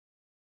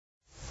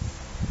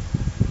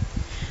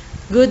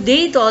Good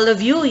day to all of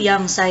you,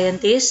 young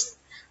scientists.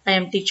 I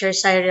am teacher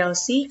Cyrel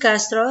C.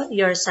 Castro,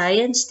 your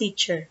science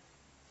teacher.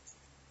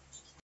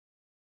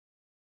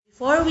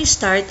 Before we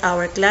start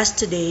our class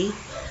today,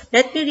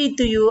 let me read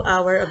to you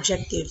our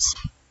objectives.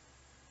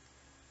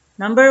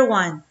 Number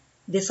 1.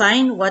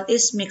 Define what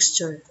is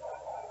mixture.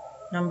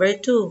 Number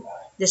 2.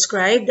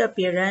 Describe the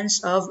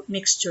appearance of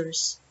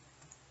mixtures.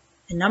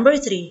 And number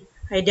 3.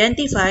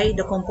 Identify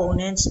the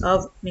components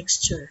of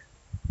mixture.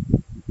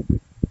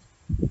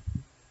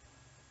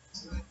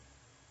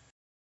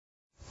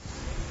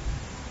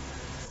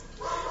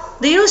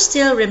 Do you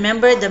still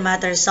remember the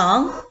matter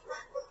song?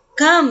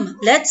 Come,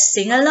 let's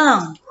sing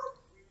along.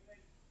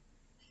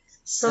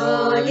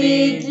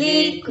 Solid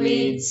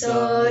liquid,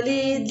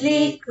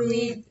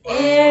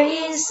 air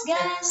is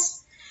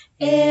gas,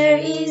 air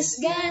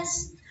is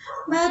gas.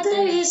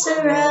 Matter is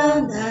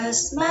around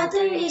us,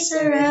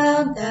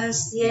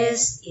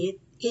 yes it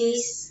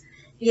is,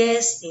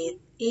 yes it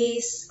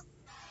is.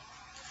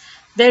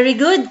 Very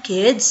good,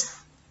 kids.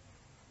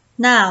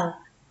 Now,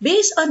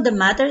 based on the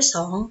matter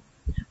song,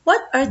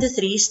 what are the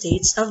three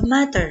states of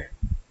matter?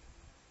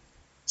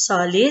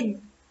 Solid,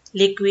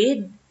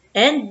 liquid,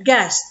 and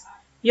gas.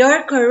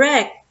 You're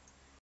correct.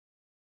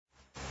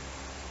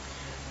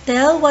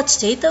 Tell what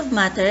state of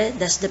matter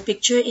does the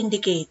picture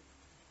indicate?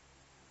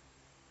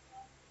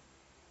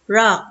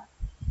 Rock,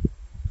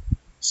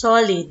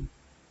 solid,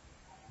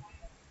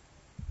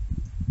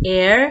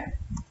 air,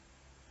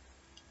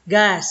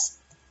 gas,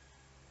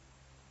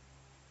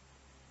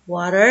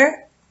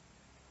 water,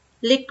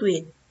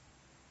 liquid.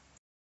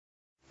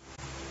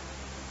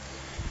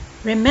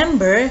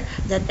 Remember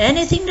that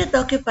anything that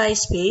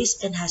occupies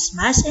space and has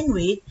mass and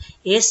weight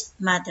is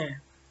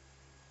matter.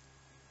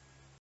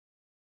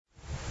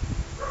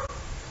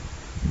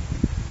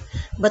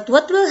 But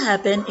what will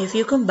happen if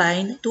you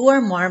combine two or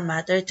more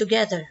matter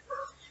together?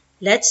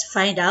 Let's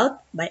find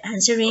out by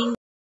answering.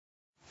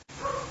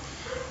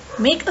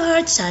 Make a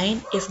heart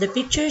sign if the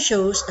picture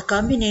shows a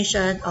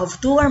combination of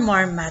two or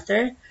more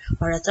matter,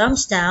 or a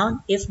thumbs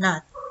down if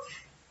not.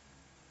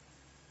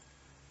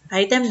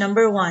 Item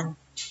number 1.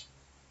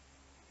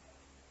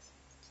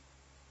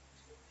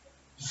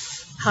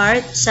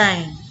 Heart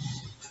sign.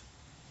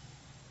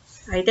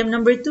 Item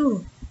number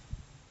 2.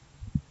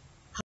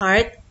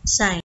 Heart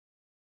sign.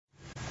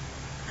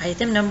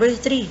 Item number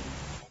 3.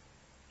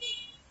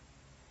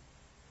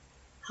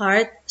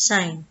 Heart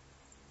sign.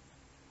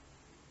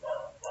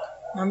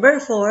 Number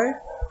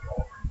 4.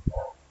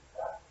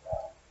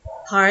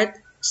 Heart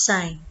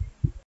sign.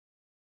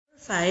 Number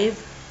 5.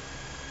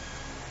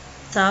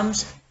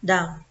 Thumbs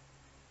down.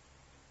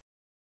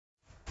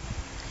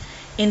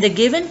 In the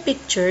given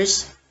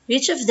pictures,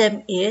 which of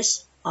them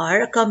is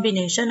or a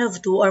combination of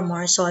two or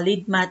more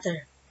solid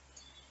matter?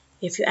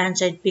 If you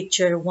answered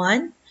picture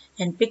 1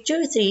 and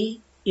picture 3,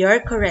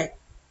 you're correct.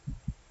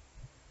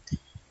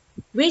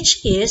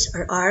 Which is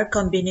or are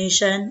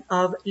combination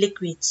of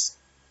liquids?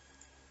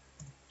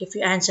 If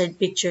you answered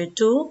picture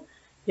 2,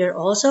 you're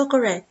also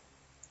correct.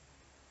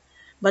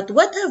 But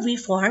what have we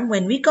formed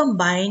when we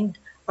combined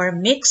or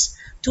mix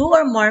two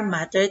or more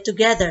matter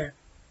together?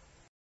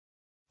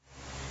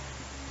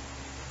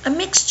 A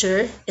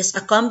mixture is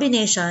a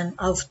combination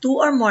of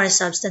two or more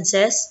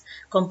substances,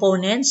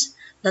 components,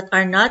 that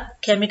are not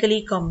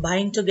chemically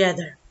combined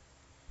together.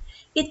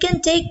 It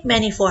can take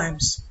many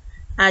forms,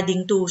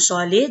 adding two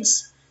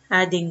solids,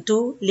 adding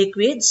two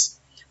liquids,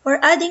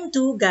 or adding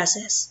two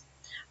gases,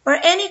 or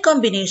any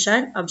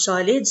combination of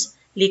solids,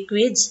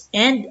 liquids,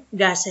 and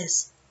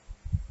gases.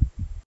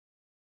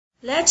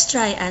 Let's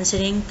try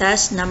answering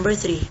task number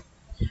 3.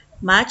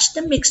 Match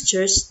the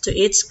mixtures to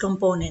its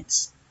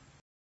components.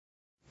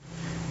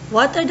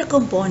 What are the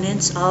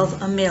components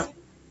of a milk?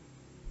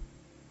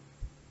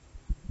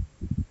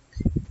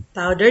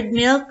 Powdered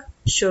milk,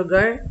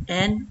 sugar,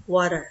 and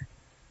water.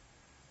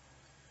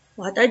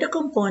 What are the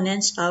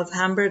components of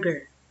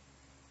hamburger?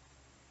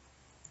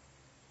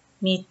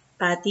 Meat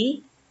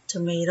patty,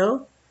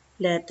 tomato,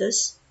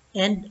 lettuce,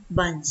 and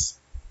buns.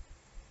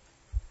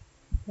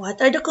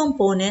 What are the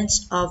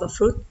components of a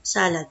fruit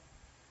salad?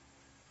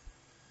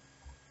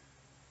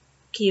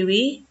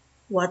 Kiwi,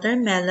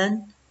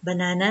 watermelon,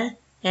 banana,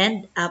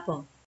 and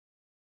apple.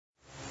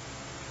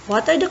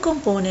 What are the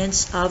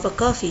components of a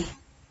coffee?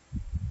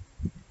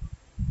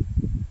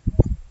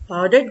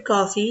 Powdered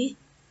coffee,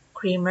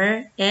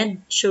 creamer,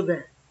 and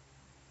sugar.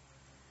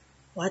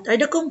 What are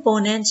the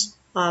components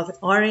of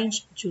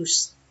orange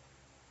juice?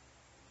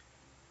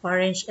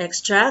 Orange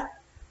extract,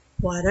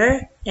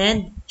 water,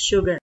 and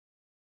sugar.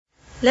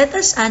 Let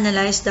us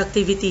analyze the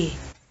activity.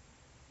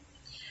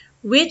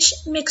 Which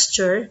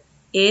mixture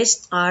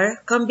is our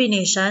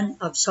combination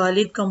of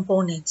solid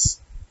components?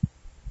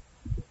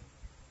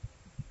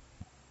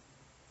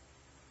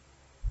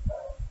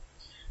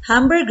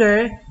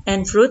 Hamburger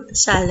and fruit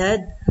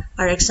salad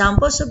are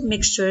examples of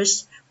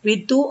mixtures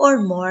with two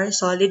or more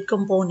solid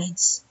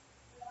components.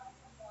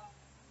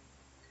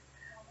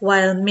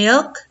 While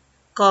milk,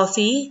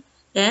 coffee,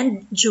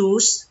 and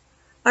juice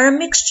are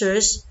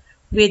mixtures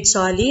with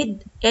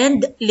solid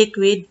and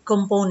liquid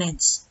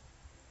components.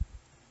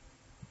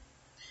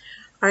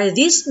 Are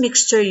these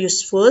mixture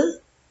useful?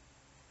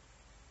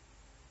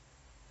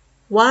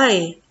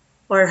 Why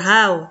or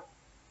how?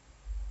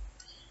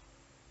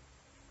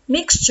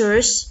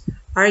 Mixtures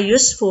are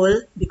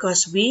useful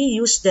because we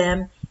use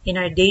them in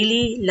our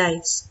daily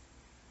lives.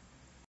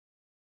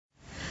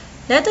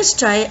 Let us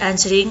try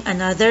answering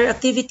another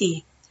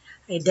activity.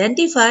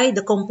 Identify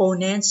the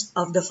components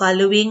of the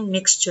following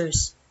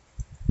mixtures.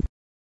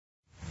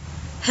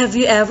 Have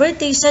you ever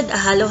tasted a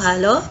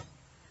halo-halo?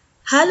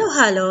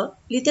 Halo-halo,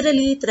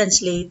 literally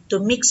translate to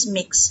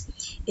mix-mix,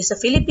 is a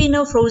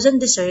Filipino frozen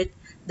dessert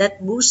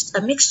that boosts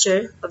a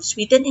mixture of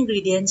sweetened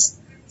ingredients,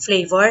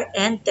 flavor,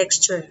 and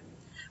texture.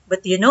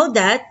 But you know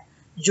that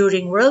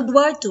during World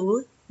War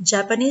II,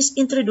 Japanese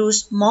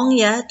introduced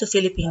mongya to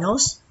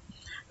Filipinos,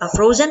 a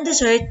frozen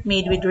dessert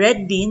made with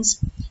red beans,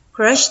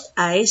 crushed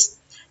ice,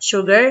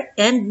 sugar,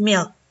 and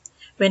milk.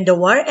 When the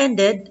war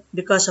ended,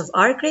 because of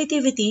our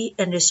creativity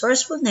and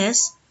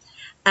resourcefulness,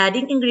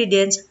 adding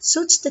ingredients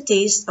suits the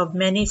taste of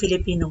many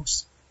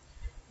Filipinos.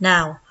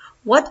 Now,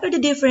 what are the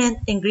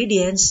different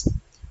ingredients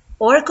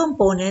or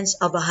components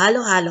of a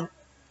halo-halo?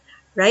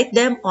 Write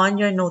them on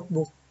your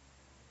notebook.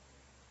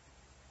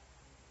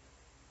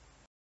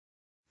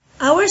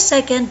 Our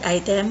second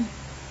item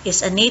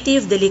is a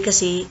native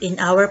delicacy in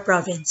our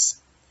province.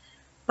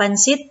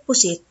 Pansit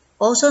pusit,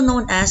 also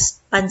known as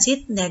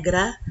pansit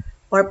negra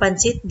or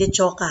pansit de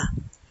choca,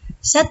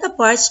 set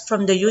apart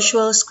from the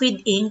usual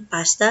squid ink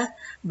pasta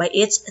by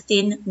its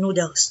thin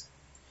noodles.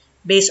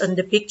 Based on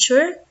the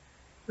picture,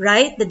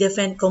 write the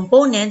different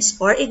components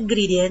or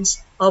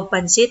ingredients of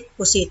pansit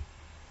pusit.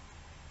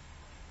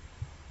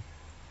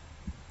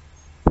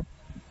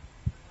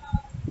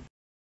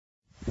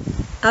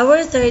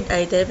 Our third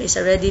item is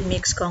a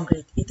ready-mix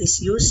concrete. It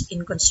is used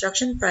in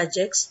construction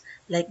projects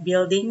like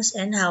buildings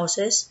and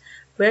houses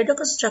where the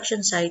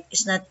construction site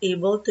is not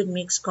able to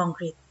mix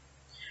concrete.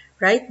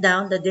 Write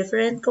down the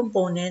different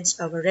components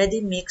of a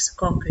ready-mix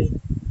concrete.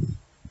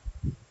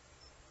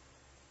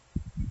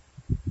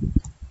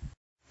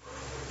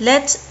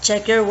 Let's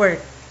check your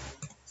work.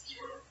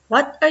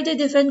 What are the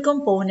different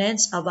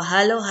components of a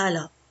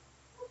halo-halo?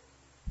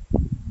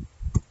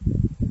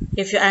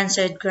 If you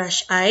answered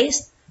crushed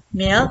ice,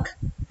 milk,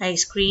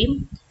 ice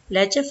cream,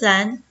 leche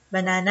flan,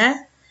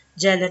 banana,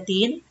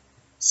 gelatin,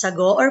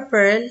 sago or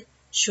pearl,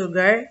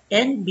 sugar,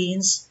 and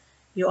beans,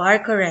 you are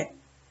correct.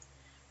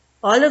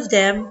 All of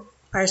them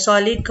are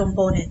solid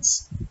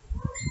components.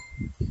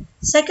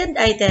 Second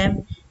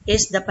item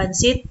is the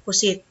pansit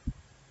pusit.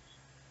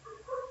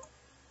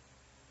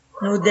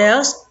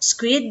 Noodles,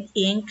 squid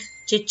ink,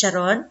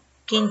 chicharon,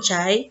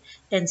 kinchay,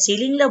 and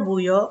siling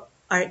labuyo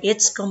are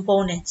its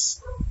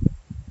components.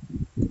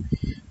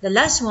 The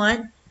last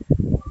one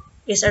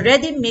is a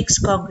ready-mix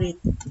concrete.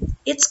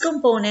 Its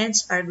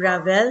components are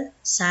gravel,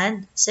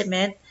 sand,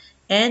 cement,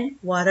 and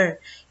water.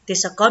 It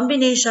is a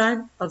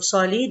combination of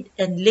solid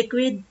and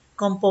liquid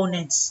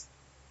components.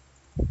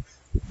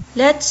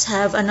 Let's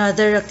have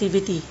another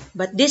activity,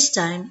 but this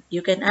time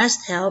you can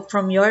ask help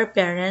from your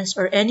parents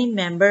or any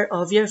member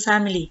of your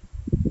family.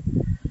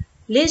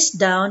 List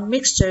down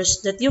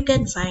mixtures that you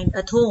can find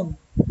at home.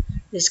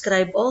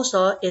 Describe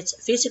also its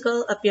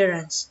physical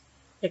appearance.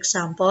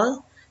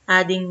 Example,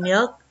 adding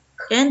milk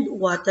and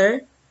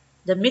water,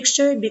 the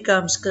mixture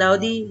becomes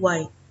cloudy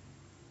white.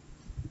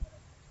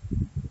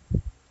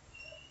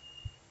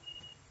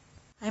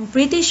 I'm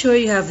pretty sure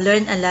you have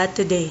learned a lot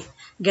today.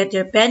 Get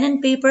your pen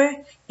and paper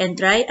and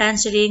try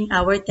answering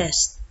our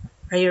test.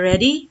 Are you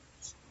ready?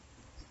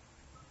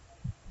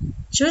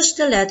 Choose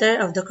the letter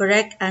of the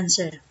correct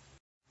answer.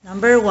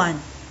 Number 1.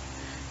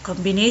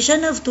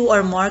 Combination of two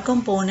or more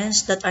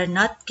components that are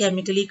not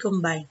chemically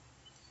combined.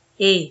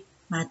 A.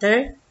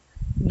 Matter.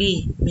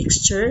 B.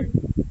 Mixture.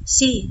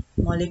 C.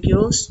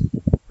 Molecules.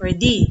 Or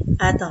D.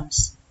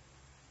 Atoms.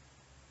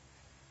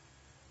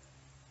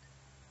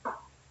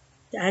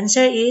 The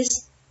answer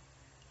is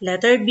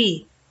letter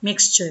B.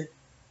 Mixture.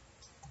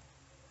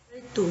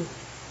 Number 2.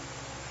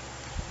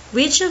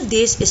 Which of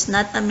these is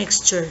not a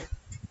mixture?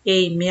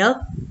 A.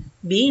 Milk.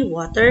 B.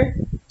 Water.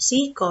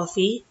 C.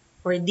 Coffee.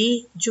 Or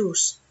D.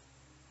 Juice.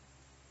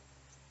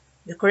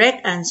 The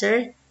correct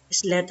answer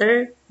is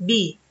letter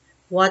B.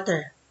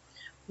 Water.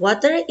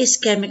 Water is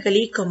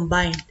chemically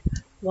combined.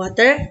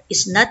 Water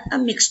is not a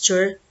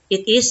mixture,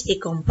 it is a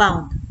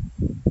compound.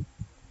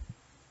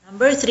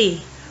 Number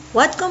 3.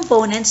 What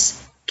components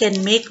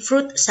can make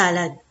fruit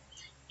salad?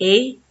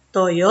 A.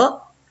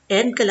 Toyo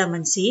and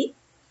calamansi.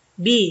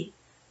 B.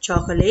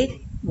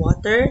 Chocolate,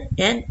 water,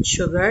 and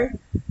sugar.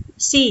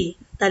 C.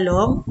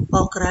 Talong,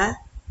 okra,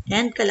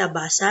 and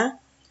kalabasa.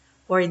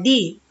 Or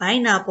D.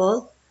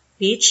 Pineapple,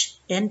 peach,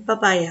 and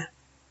papaya.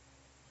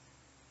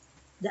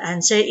 The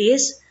answer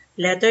is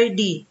letter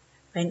D.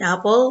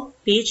 Pineapple,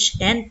 peach,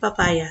 and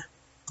papaya.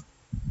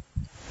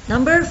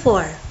 Number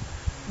 4.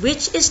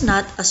 Which is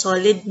not a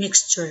solid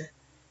mixture?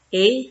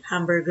 A.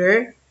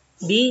 Hamburger.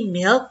 B.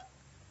 Milk.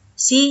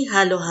 C.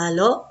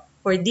 Halo-halo.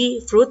 Or D.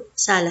 Fruit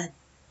salad.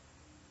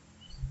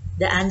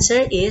 The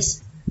answer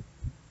is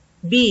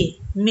B.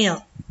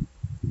 Milk.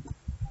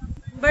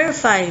 Number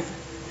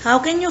 5. How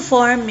can you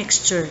form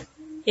mixture?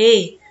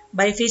 A.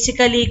 By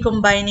physically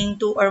combining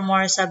two or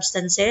more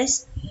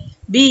substances.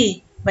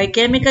 B. By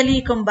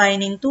chemically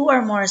combining two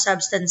or more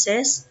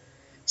substances.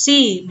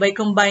 C. By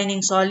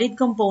combining solid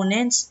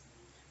components.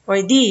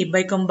 Or D.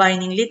 By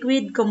combining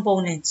liquid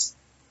components.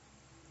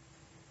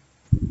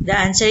 The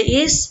answer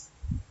is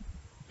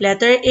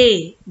letter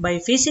A. By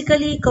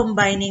physically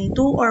combining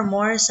two or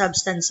more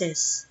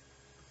substances.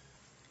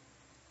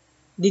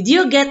 Did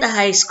you get a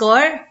high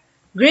score?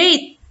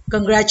 Great!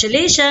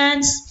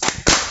 Congratulations!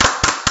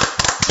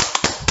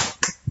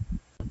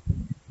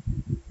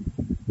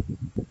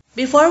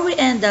 Before we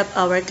end up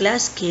our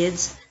class,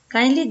 kids,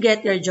 kindly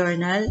get your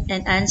journal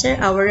and answer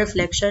our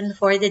reflection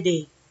for the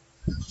day.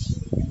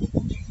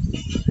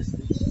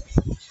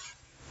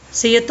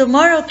 See you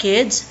tomorrow,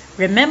 kids.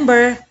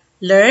 Remember,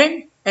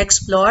 learn,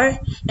 explore,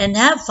 and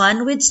have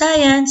fun with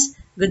science.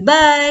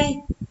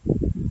 Goodbye!